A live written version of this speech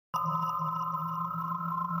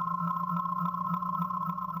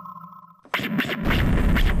You got the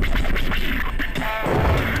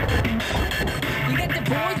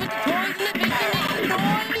boys with the toys and the big noise.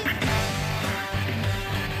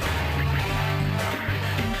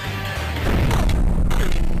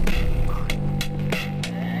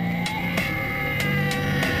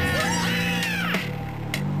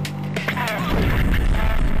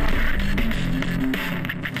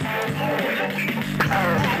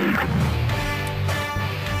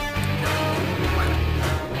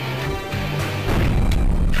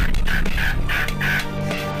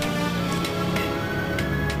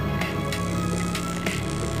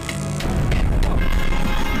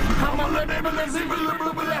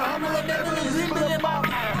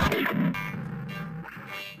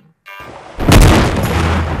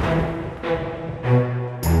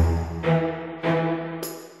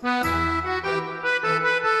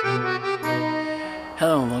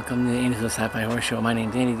 Hello and welcome to the Angels of Sci-Fi Horror Show. My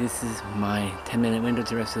name's Andy. This is my 10-minute window to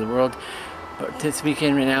the rest of the world. But this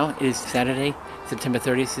weekend right now is Saturday, September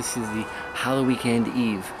 30th. This is the Halloween weekend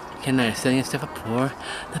Eve. Ken and I are setting stuff up for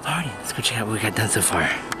the party. Let's go check out what we got done so far.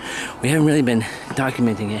 We haven't really been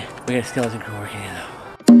documenting it. We got a skeleton crew working it though.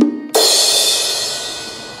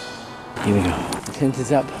 Here we go. The tent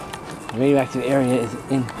is up. The radioactive area is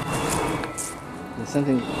in. There's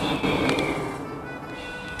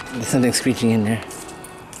something screeching in there.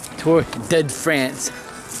 Tour dead France.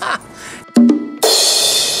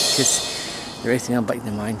 Just racing on bike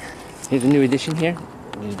to mine. Here's a new addition here.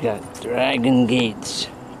 We've got Dragon Gates.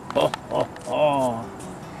 Oh, oh, oh.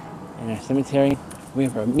 In our cemetery, we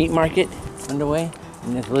have our meat market underway,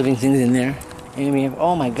 and there's living things in there. And we have,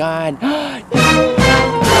 oh my God, we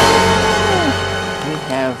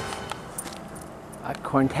have a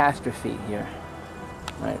corntastrophe here.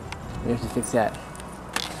 Right, we have to fix that.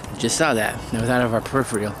 Just saw that. That was out of our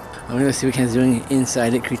peripheral. I'm gonna go see what Ken's doing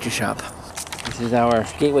inside at Creature Shop. This is our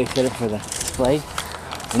gateway setup for the display.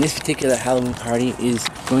 And this particular Halloween party is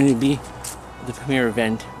going to be the premiere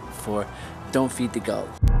event for Don't Feed the Gulls.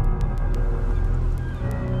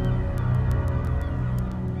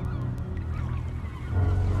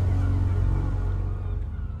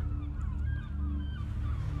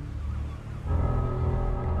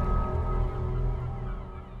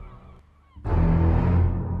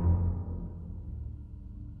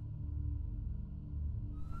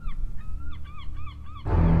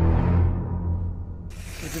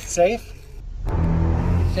 Is it safe?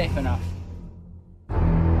 Safe enough.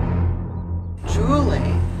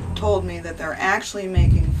 Julie told me that they're actually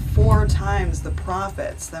making 4 times the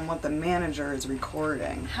profits than what the manager is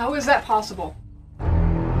recording. How is that possible?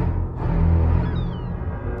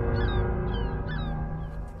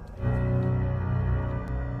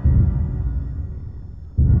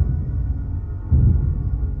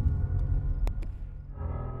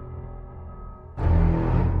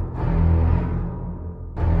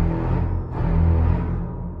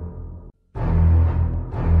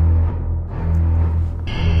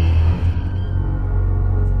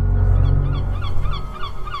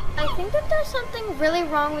 I think that there's something really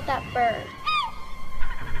wrong with that bird.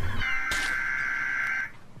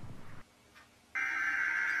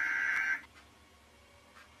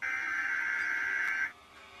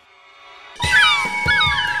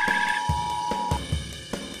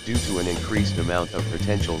 Due to an increased amount of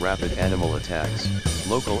potential rapid animal attacks,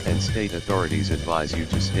 local and state authorities advise you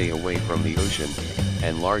to stay away from the ocean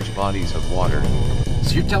and large bodies of water.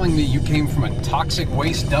 So you're telling me you came from a toxic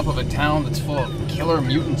waste dump of a town that's full of killer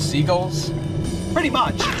mutant seagulls? Pretty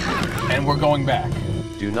much. And we're going back.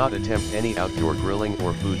 Do not attempt any outdoor grilling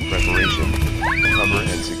or food preparation. Cover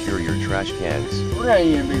and secure your trash cans. We're gonna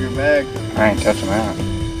eat a bigger bag. I ain't touching that.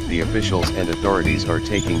 The officials and authorities are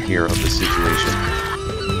taking care of the situation.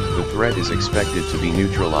 The threat is expected to be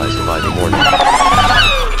neutralized by the morning.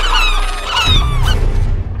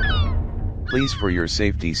 Please, for your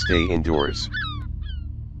safety, stay indoors.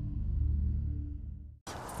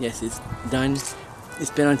 Yes, it's done. It's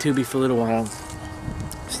been on Tubi for a little while.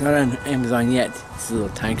 It's not on Amazon yet. It's a little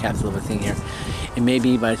time capsule of a thing here. And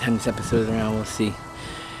maybe by the time this episode is around, we'll see.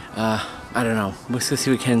 I don't know. Let's go see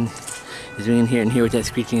what Ken is doing in here and hear what that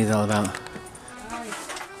screeching is all about.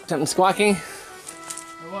 Something squawking?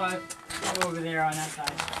 It was. Over there on that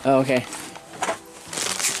side. Oh, okay.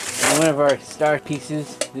 And one of our star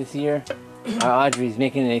pieces this year, Audrey's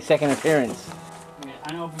making a second appearance. Okay,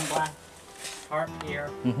 unopened black part here.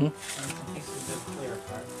 Mm-hmm. And some pieces of clear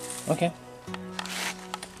part. Okay.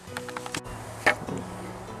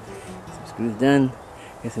 Some screws done.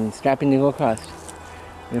 Got some strapping to go across.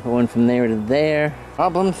 We're gonna put one from there to there.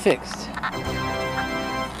 Problem fixed.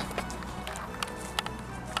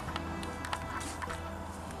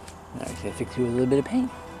 Alright, so I fix you with a little bit of paint.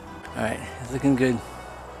 Alright, it's looking good.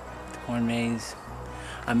 The corn maze.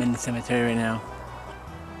 I'm in the cemetery right now.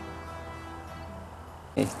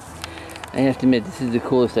 Okay. I have to admit, this is the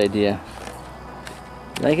coolest idea.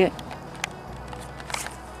 You like it?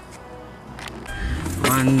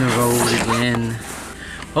 On the road again.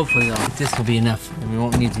 Hopefully though, this will be enough. We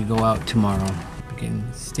won't need to go out tomorrow. Again,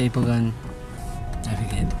 staple gun. I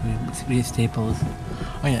forget. We have staples.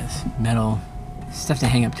 Oh yes, metal. Stuff to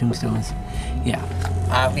hang up tombstones. Yeah.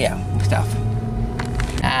 Yeah, stuff.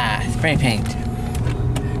 Spray paint.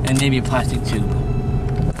 And maybe a plastic tube.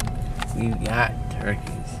 We got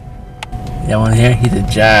turkeys. That one here, he's a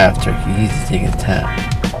jive turkey. He's taking time.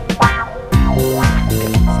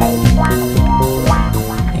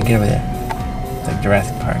 Hey, get over there. It's like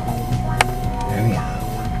Jurassic Park. There we go.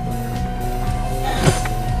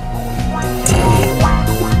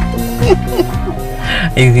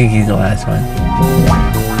 I think he's the last one.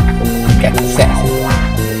 Got sassy.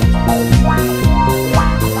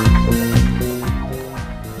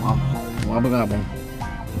 Wobble gobble.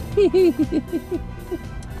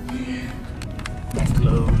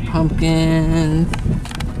 Pumpkins.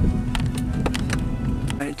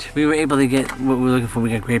 Right, we were able to get what we were looking for. We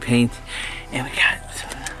got gray paint, and we got some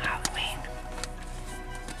Halloween.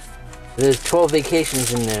 There's 12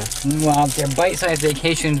 vacations in there. Well, they're bite-sized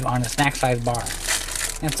vacations on a snack-sized bar.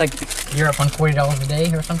 It's like Europe on $40 a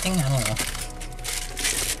day or something. I don't know.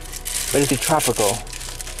 But it's tropical.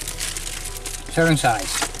 Serving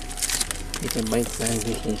size. It's a bite-sized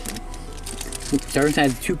vacation. Serving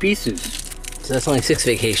size 2 pieces. So that's only 6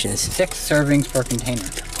 vacations. 6 servings per container.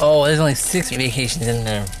 Oh, there's only 6 vacations in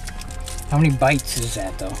there. How many bites is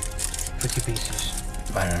that though? For 2 pieces.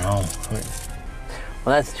 I don't know.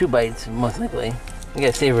 Well, that's 2 bites, most likely. You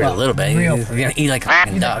gotta savor it a little bit. You're gonna eat like a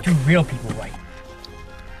fucking duck. 2 real people bite.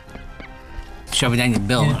 Shove it down your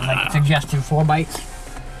bill. Like suggested 4 bites.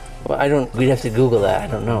 Well, we'd have to Google that. I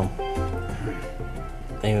don't know.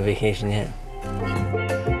 I ain't on vacation yet.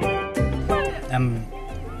 I'm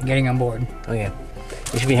getting on board. Okay.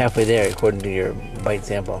 You should be halfway there according to your bite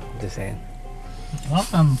sample. Just saying.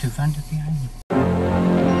 Welcome to Fantasy Island.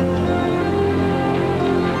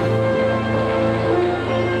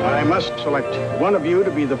 I must select one of you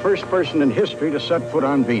to be the first person in history to set foot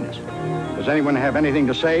on Venus. Does anyone have anything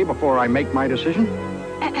to say before I make my decision?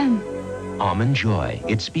 Almond Joy.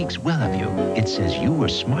 It speaks well of you. It says you were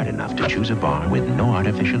smart enough to choose a bar with no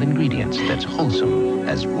artificial ingredients that's wholesome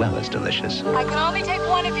as well as delicious. I can only take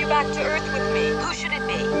one of you back to Earth with me. Who should it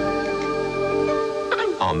be?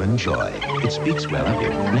 Almond Joy. It speaks well of you,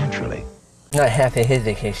 naturally. Not half of his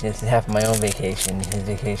vacation, it's half of my own vacation. His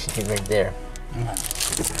vacation is right there.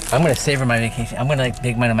 I'm gonna savor my vacation. I'm gonna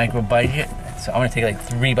make mine a micro budget. So I'm gonna take like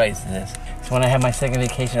 3 bites of this. So when I have my second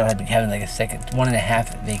vacation, I'll have to have like a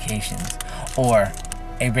 1.5 vacations. Or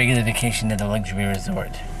a regular vacation at a luxury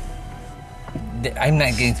resort. I'm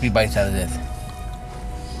not getting 3 bites out of this.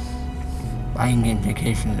 I ain't getting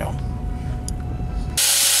vacation though.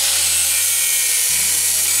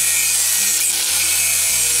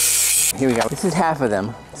 Here we go. This is half of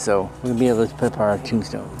them, so we'll be able to put up our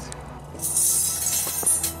tombstones.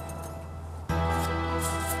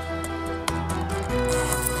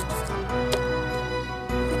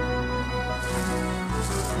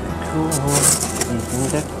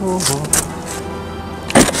 Cool.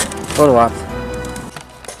 Photo ops.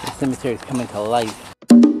 The cemetery is coming to life.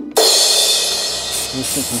 Let's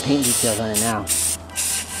put some paint details on it now.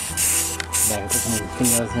 Back, put some of the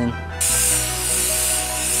fingernails in.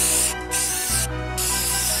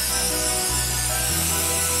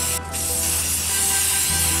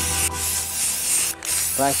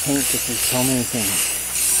 Black paint gets us so many things.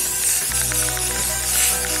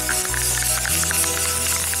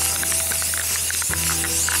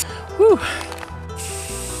 Whew.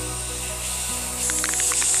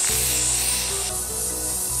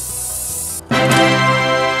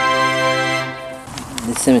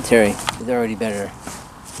 This cemetery is already better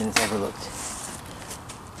than it's ever looked.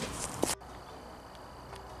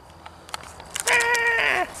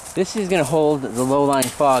 This is going to hold the low-lying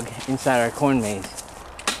fog inside our corn maze.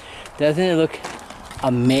 Doesn't it look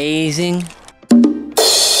amazing?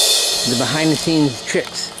 The behind-the-scenes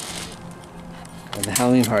tricks of the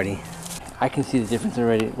Halloween party. I can see the difference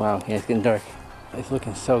already. Wow, yeah, it's getting dark. It's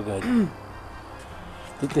looking so good.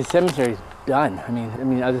 The cemetery's done. I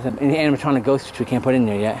mean, other than any animatronic ghosts which we can't put in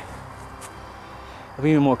there yet. There'll be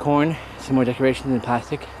even more corn, some more decorations and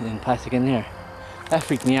plastic in there. That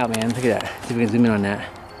freaked me out, man. Look at that. See if we can zoom in on that.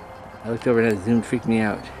 I looked over and that zoom freaked me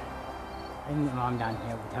out. I think the mom down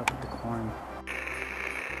here would help with the corn.